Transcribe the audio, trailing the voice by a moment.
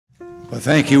Well,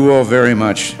 thank you all very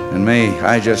much, and may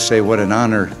I just say what an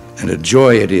honor and a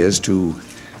joy it is to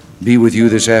be with you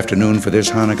this afternoon for this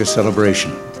Hanukkah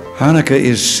celebration. Hanukkah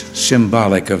is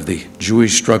symbolic of the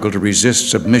Jewish struggle to resist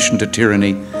submission to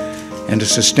tyranny and to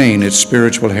sustain its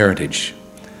spiritual heritage.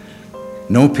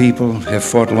 No people have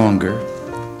fought longer,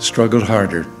 struggled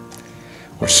harder,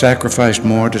 or sacrificed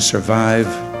more to survive,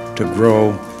 to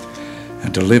grow,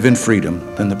 and to live in freedom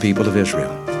than the people of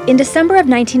Israel. In December of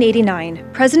 1989,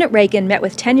 President Reagan met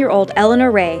with 10-year-old Eleanor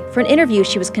Ray for an interview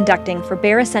she was conducting for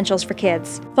Bare Essentials for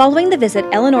Kids. Following the visit,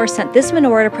 Eleanor sent this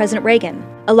menorah to President Reagan,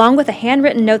 along with a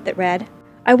handwritten note that read,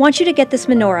 "I want you to get this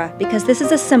menorah because this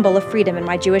is a symbol of freedom in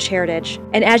my Jewish heritage.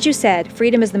 And as you said,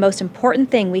 freedom is the most important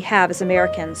thing we have as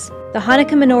Americans. The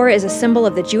Hanukkah menorah is a symbol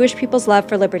of the Jewish people's love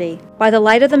for liberty. By the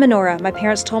light of the menorah, my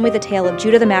parents told me the tale of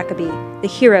Judah the Maccabee, the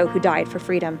hero who died for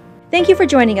freedom." Thank you for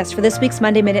joining us for this week's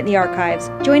Monday Minute in the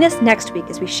Archives. Join us next week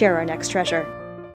as we share our next treasure.